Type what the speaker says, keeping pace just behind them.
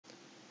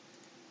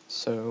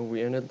So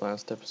we ended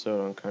last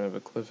episode on kind of a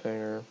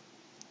cliffhanger.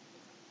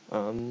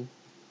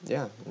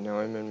 Yeah, now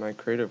I'm in my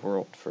creative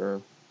world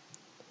for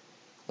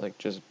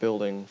just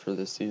building for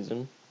this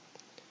season.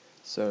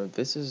 So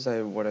this is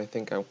what I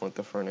think I want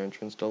the front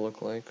entrance to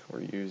look like.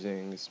 We're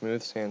using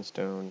smooth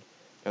sandstone,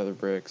 nether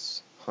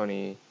bricks,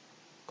 honey,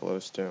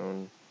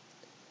 glowstone,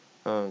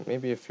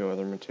 maybe a few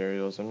other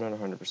materials. I'm not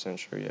 100%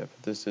 sure yet,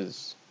 but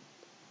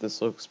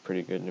this looks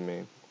pretty good to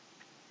me.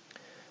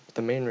 But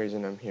the main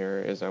reason I'm here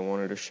is I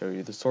wanted to show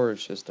you the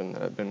storage system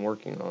that I've been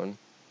working on.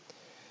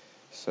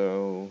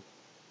 So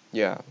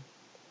yeah,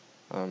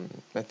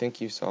 I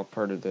think you saw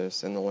part of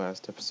this in the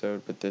last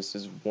episode, but this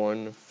is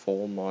one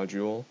full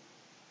module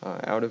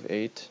out of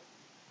 8.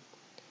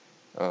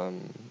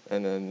 And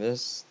then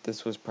this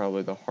was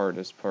probably the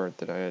hardest part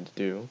that I had to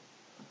do.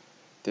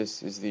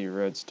 This is the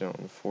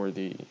redstone for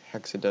the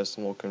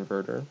hexadecimal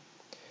converter.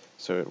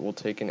 So it will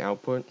take an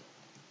output.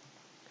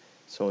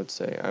 So let's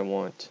say I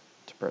want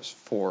to press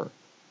 4.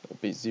 It'll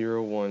be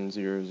 0, 1,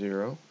 0,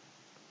 0,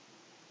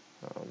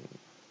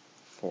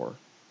 4.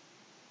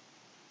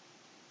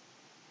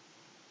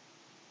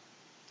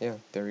 Yeah,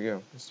 there we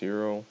go.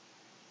 0,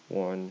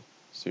 1,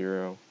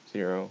 0,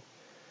 0.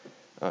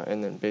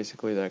 And then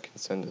basically that can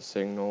send a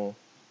signal,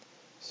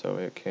 so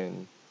it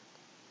can,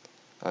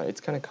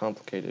 it's kind of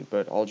complicated,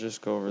 but I'll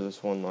just go over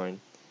this one line.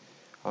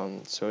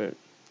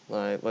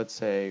 Let's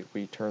say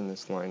we turn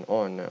this line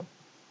on now.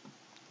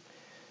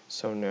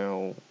 So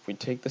now we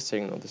take the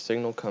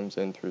signal comes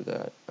in through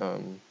that,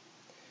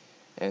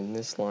 and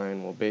this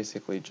line will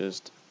basically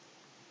just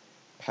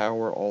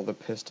power all the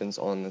pistons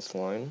on this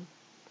line.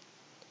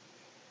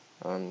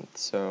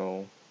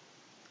 So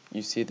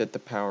you see that the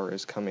power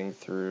is coming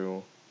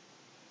through,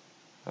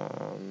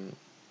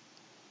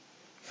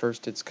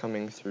 first it's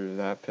coming through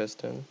that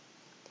piston,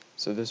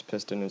 so this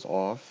piston is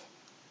off.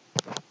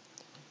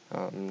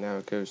 Now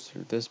it goes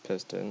through this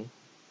piston,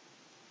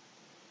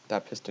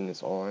 that piston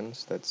is on,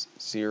 so that's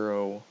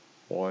 0,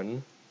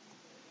 1.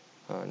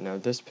 Now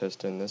this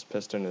piston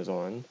is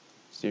on,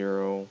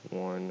 0,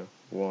 1,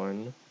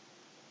 1.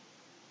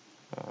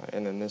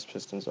 And then this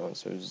piston's on,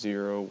 so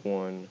 0,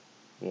 1,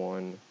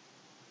 1.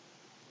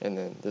 And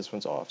then this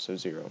one's off, so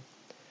 0.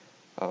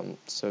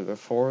 So the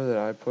 4 that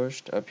I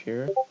pushed up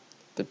here,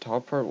 the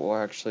top part will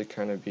actually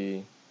kind of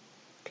be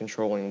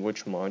controlling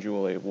which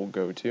module it will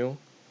go to.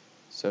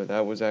 So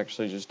that was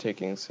actually just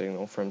taking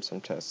signal from some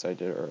tests I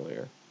did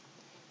earlier.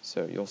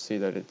 So you'll see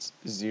that it's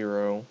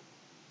 0,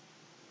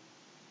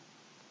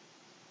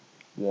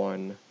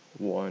 1,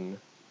 1,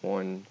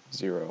 1,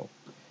 0.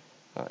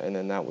 And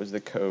then that was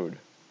the code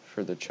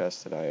for the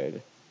chest that I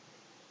had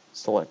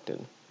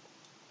selected.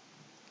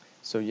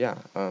 So yeah,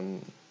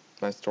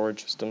 my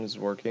storage system is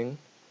working.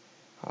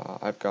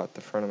 I've got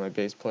the front of my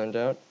base planned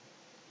out.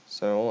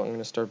 So I'm going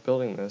to start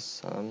building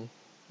this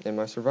in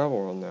my survival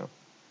world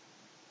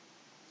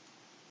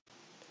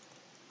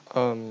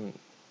now.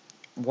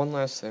 One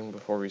last thing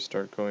before we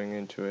start going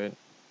into it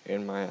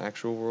in my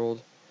actual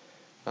world.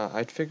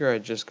 I'd figure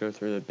I'd just go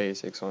through the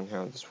basics on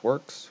how this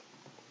works.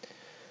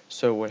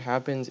 So what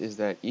happens is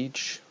that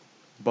each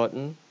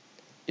button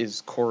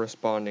is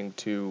corresponding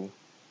to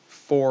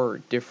 4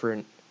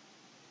 different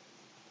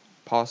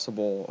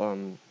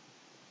possible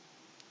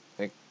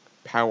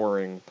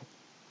powering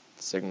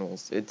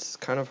signals. It's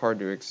kind of hard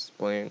to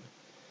explain,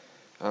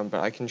 but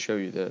I can show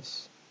you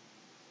this.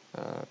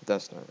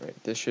 That's not right.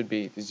 This should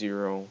be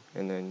 0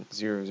 and then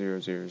 0, 0,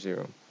 0,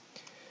 0.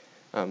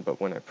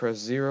 But when I press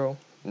 0,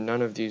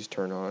 none of these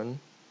turn on.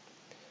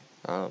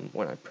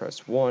 When I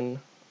press 1,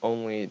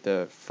 only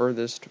the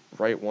furthest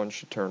right one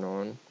should turn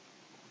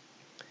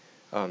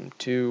on.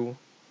 2,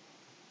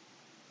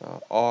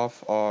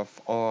 off,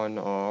 off, on,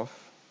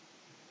 off.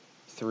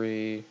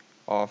 3,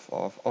 off,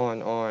 off,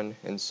 on,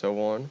 and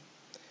so on.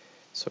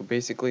 So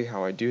basically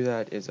how I do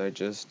that is I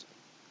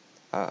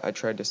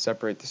tried to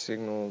separate the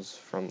signals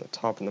from the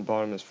top and the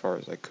bottom as far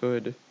as I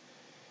could.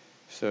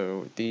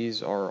 So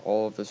these are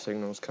all of the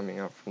signals coming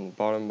out from the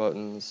bottom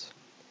buttons,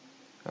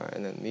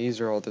 and then these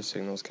are all the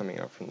signals coming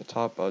out from the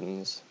top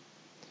buttons.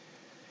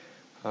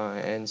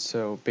 And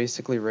so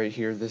basically right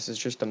here, this is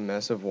just a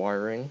mess of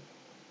wiring.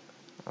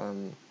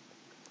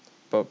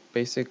 But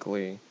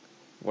basically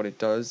what it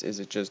does is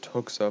it just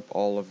hooks up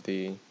all of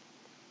the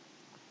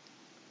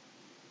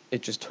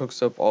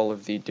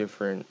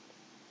different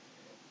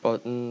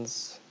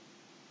buttons.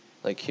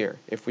 Like here,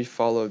 if we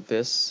follow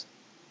this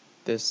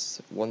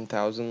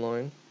 1000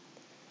 line,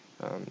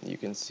 you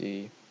can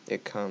see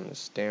it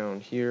comes down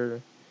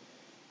here,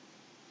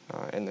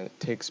 and then it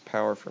takes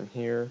power from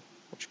here,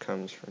 which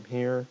comes from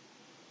here,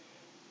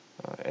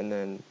 and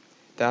then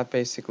that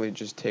basically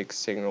just takes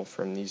signal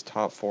from these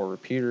top 4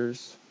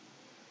 repeaters.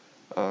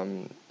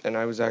 And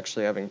I was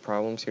actually having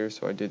problems here,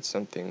 so I did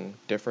something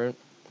different.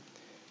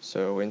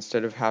 So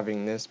instead of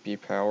having this be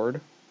powered,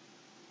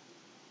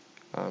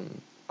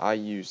 I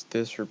used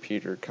this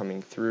repeater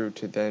coming through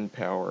to then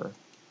power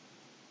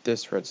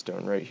this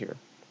redstone right here.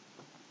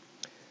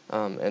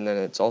 And then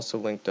it's also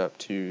linked up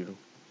to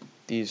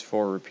these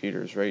 4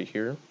 repeaters right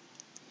here.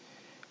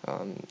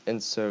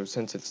 And so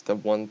since it's the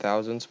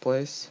 1000s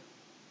place,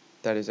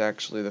 that is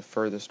actually the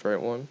furthest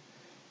right one.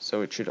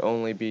 So it should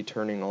only be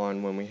turning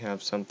on when we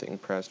have something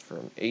pressed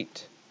from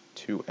 8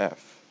 to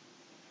F.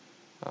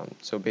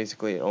 So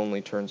basically it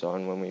only turns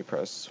on when we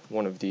press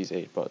one of these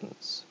 8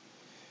 buttons.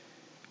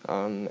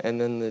 And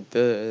then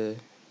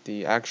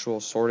the actual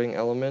sorting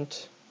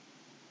element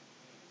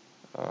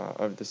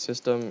of the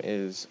system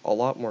is a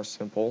lot more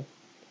simple.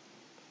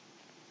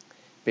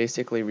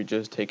 Basically we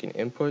just take an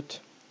input,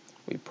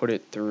 we put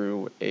it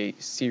through a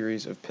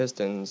series of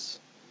pistons,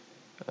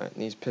 and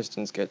these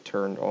pistons get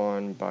turned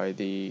on by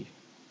these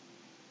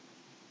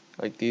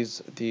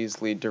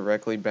lead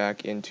directly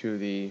back into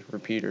the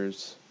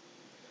repeaters.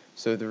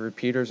 So the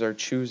repeaters are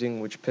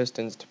choosing which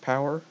pistons to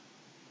power.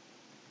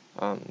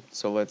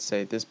 So let's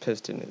say this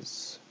piston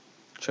is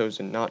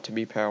chosen not to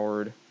be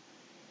powered.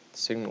 The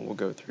signal will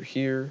go through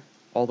here,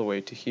 all the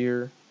way to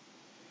here.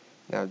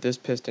 Now this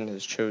piston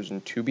is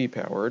chosen to be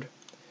powered,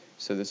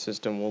 so the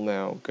system will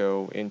now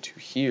go into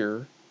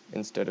here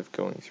instead of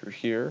going through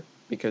here,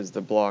 because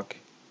the block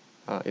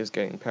is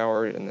getting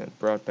powered and then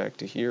brought back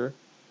to here.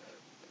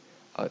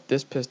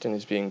 This piston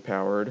is being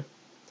powered,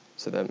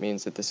 so that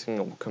means that the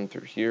signal will come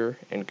through here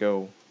and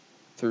go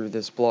through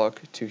this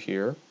block to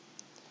here.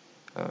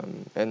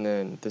 And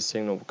then the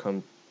signal will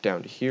come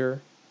down to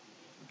here,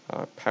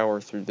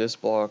 power through this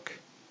block,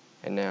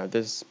 and now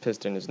this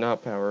piston is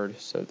not powered,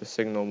 so the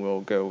signal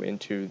will go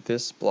into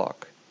this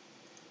block.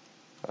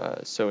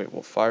 So it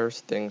will fire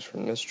things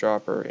from this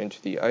dropper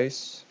into the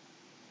ice,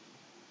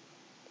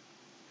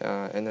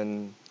 and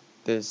then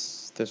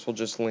this will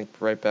just link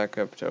right back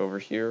up to over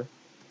here.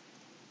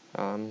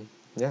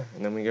 Yeah,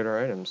 and then we get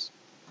our items.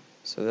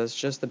 So that's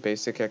just the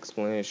basic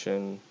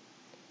explanation.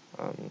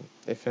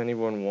 If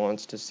anyone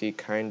wants to see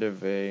kind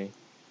of a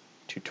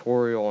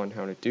tutorial on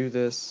how to do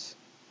this,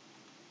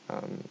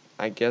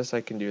 I guess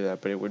I can do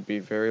that, but it would be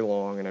very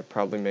long and I'd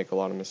probably make a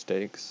lot of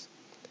mistakes.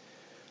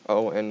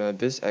 Oh, and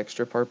this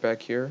extra part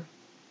back here,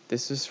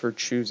 this is for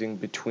choosing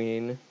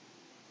between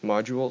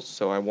modules,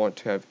 so I want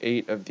to have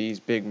 8 of these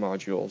big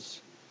modules.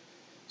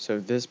 So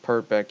this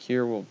part back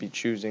here will be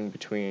choosing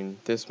between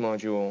this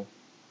module,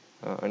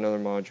 another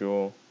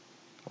module,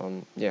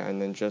 yeah,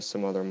 and then just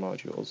some other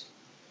modules.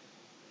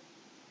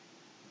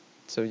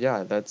 So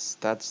yeah, that's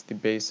the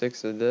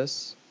basics of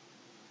this.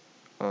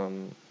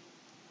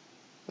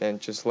 And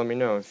just let me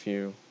know if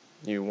you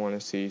want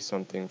to see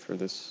something for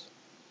this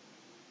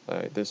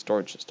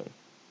storage system.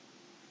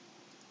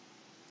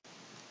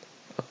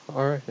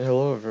 Alright,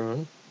 hello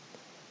everyone.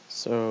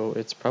 So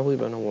it's probably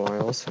been a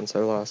while since I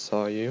last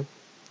saw you,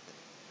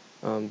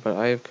 but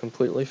I have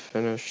completely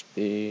finished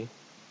the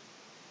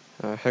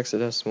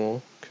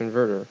hexadecimal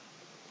converter.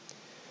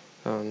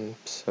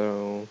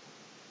 So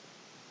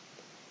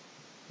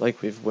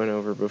like we've went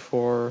over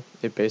before,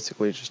 it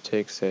basically just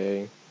takes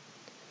a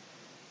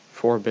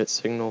 4-bit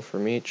signal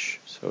from each,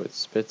 so it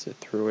spits it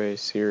through a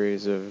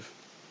series of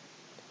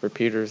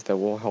repeaters that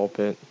will help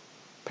it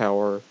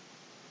power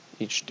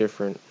each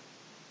different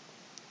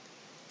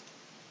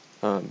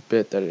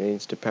bit that it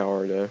needs to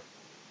power to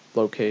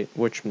locate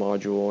which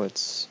module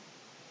it's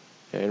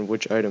and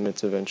which item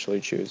it's eventually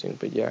choosing.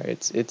 But yeah,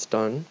 it's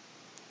done.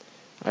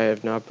 I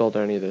have not built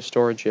any of the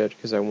storage yet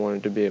because I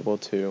wanted to be able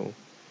to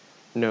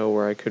know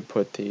where I could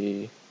put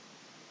the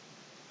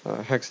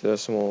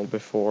hexadecimal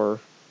before,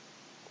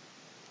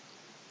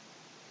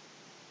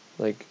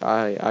 like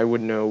I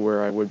would know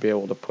where I would be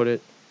able to put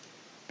it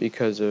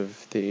because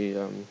of the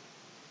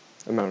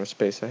amount of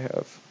space I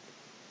have.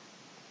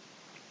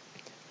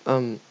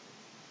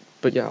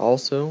 But yeah,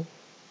 also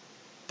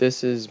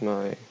this is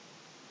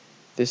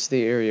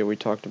the area we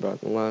talked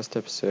about in the last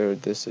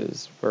episode. This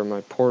is where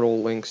my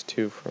portal links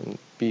to from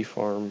bee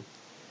farm.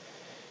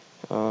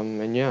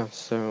 And yeah,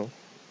 so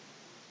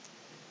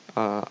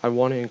I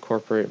want to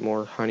incorporate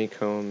more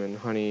honeycomb and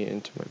honey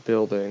into my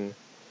building.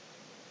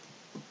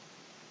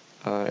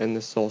 And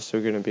this is also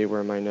going to be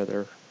where my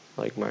nether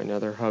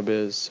hub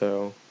is,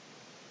 so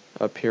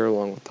up here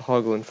along with the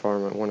Hoglin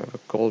farm, I want to have a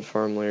gold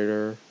farm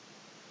later.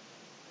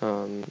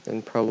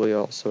 And probably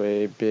also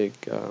a big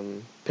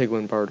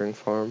piglin bartering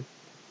farm.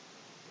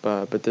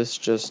 But this is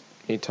just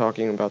me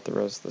talking about the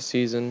rest of the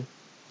season.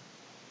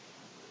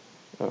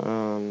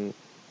 And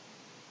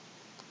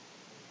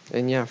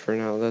yeah, for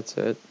now that's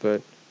it,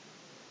 but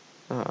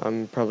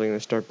I'm probably going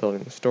to start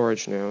building the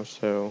storage now,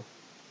 so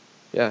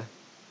yeah.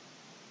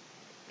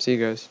 See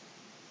you guys.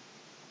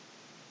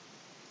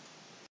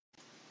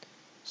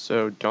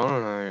 So Dawn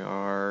and I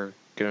are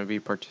going to be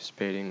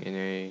participating in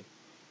a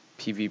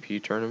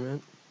PvP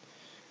tournament.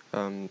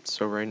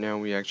 So right now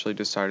we actually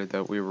decided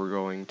that we were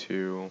going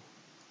to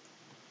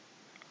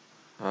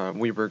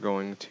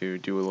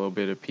do a little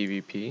bit of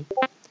PvP.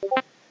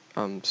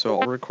 So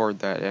I'll record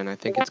that, and I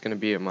think it's going to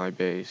be at my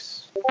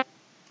base.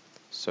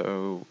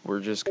 So we're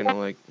just going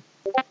to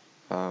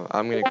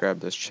I'm going to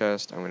grab this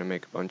chest. I'm going to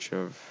make a bunch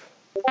of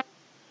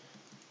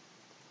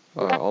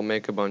I'll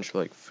make a bunch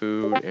of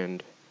food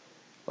and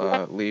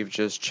leave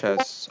just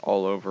chests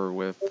all over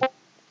with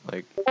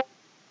I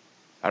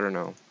don't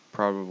know,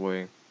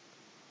 probably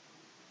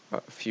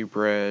a few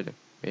bread,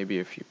 maybe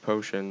a few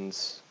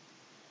potions.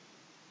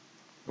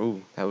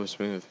 Ooh, that was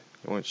smooth.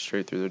 It went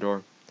straight through the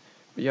door.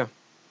 But yeah.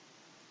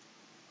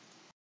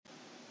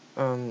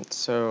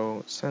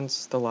 So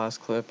since the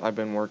last clip, I've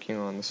been working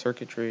on the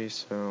circuitry,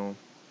 so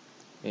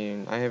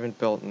I haven't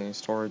built any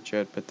storage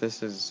yet, but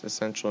this is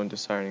essential in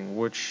deciding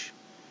which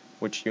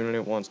unit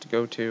it wants to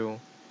go to.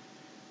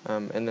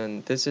 And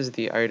then this is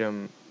the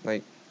item,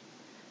 like,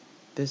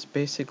 this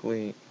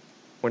basically,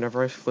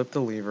 whenever I flip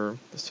the lever,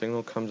 the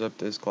signal comes up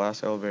this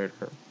glass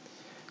elevator,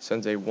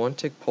 sends a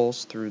 1-tick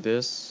pulse through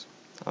this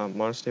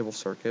monostable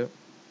circuit,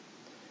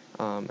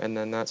 and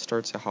then that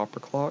starts a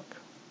hopper clock.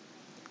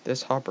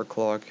 This hopper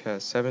clock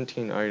has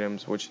 17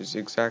 items, which is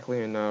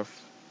exactly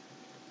enough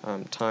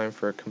time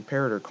for a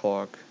comparator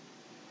clock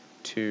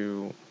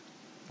to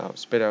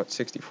spit out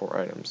 64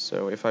 items.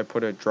 So if I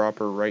put a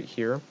dropper right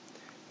here,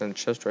 then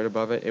just right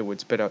above it, it would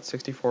spit out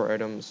 64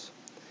 items.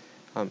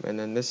 And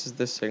then this is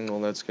the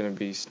signal that's going to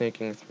be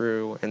snaking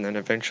through and then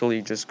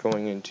eventually just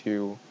going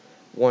into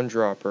one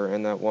dropper,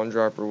 and that one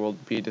dropper will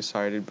be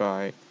decided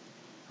by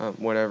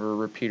whatever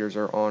repeaters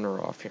are on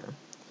or off here.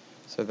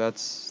 So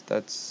that's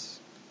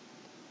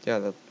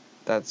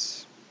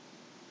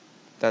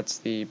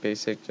the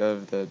basic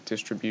of the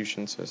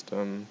distribution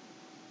system.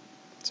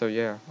 So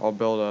yeah, I'll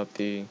build up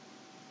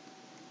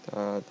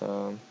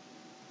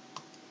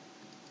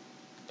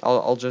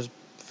I'll just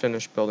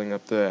finish building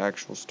up the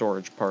actual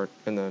storage part,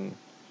 and then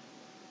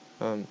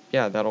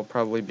yeah, that'll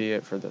probably be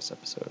it for this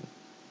episode.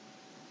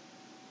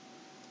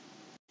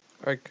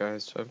 Alright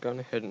guys, so I've gone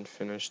ahead and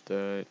finished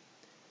the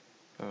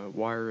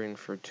wiring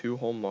for 2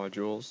 whole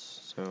modules,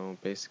 so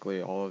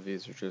basically all of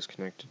these are just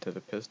connected to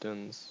the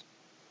pistons.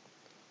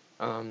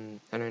 And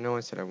I know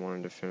I said I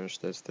wanted to finish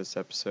this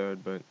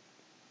episode, but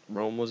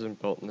Rome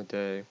wasn't built in a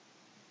day.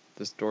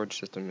 The storage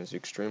system is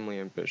extremely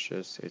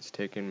ambitious. It's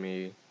taken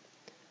me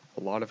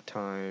a lot of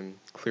time,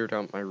 cleared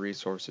out my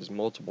resources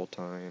multiple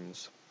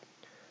times.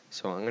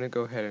 So I'm going to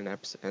go ahead and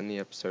end the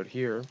episode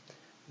here.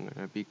 I'm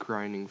going to be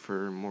grinding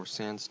for more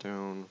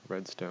sandstone,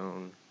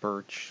 redstone,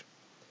 birch,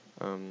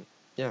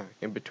 yeah,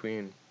 in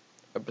between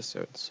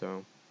episodes.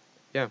 So,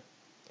 yeah,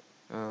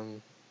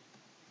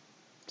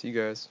 see you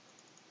guys.